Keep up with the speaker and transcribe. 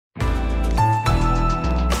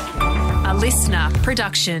listener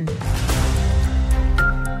production.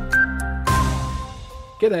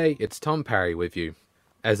 G'day, it's Tom Parry with you.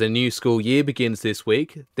 As a new school year begins this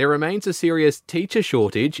week, there remains a serious teacher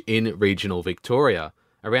shortage in regional Victoria.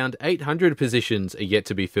 Around 800 positions are yet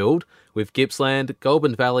to be filled, with Gippsland,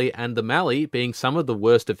 Goulburn Valley and the Mallee being some of the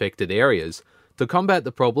worst affected areas. To combat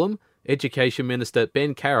the problem, Education Minister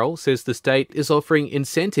Ben Carroll says the state is offering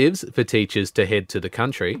incentives for teachers to head to the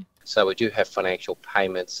country. So we do have financial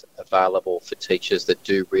payments available for teachers that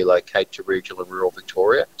do relocate to regional and rural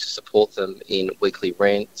Victoria to support them in weekly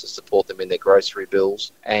rent, to support them in their grocery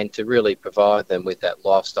bills, and to really provide them with that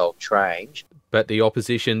lifestyle change. But the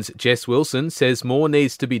opposition's Jess Wilson says more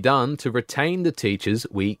needs to be done to retain the teachers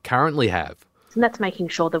we currently have. And that's making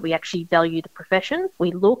sure that we actually value the profession.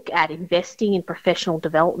 We look at investing in professional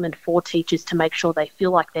development for teachers to make sure they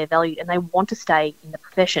feel like they're valued and they want to stay in the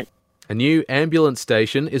profession. A new ambulance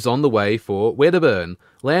station is on the way for Wedderburn.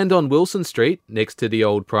 Land on Wilson Street, next to the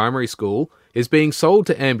old primary school, is being sold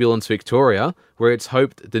to Ambulance Victoria, where it's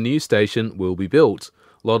hoped the new station will be built.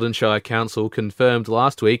 Loddonshire Council confirmed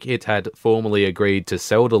last week it had formally agreed to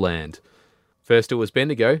sell the land. First it was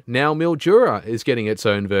Bendigo, now Mildura is getting its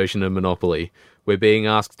own version of Monopoly. We're being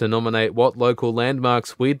asked to nominate what local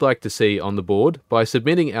landmarks we'd like to see on the board by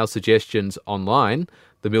submitting our suggestions online.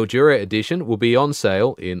 The Mildura edition will be on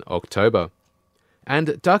sale in October.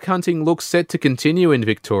 And duck hunting looks set to continue in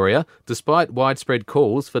Victoria, despite widespread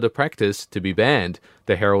calls for the practice to be banned.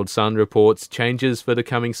 The Herald Sun reports changes for the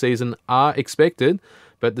coming season are expected,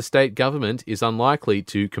 but the state government is unlikely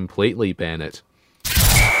to completely ban it.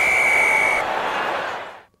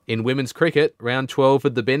 In women's cricket, round 12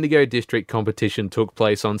 of the Bendigo District competition took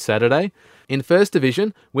place on Saturday. In First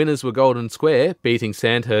Division, winners were Golden Square, beating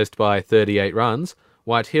Sandhurst by 38 runs,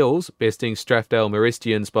 White Hills besting Strathdale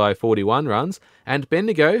Maristians by 41 runs, and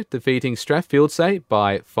Bendigo defeating Strathfieldsaye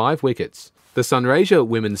by 5 wickets. The Sunraysia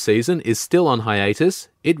women's season is still on hiatus.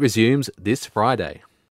 It resumes this Friday.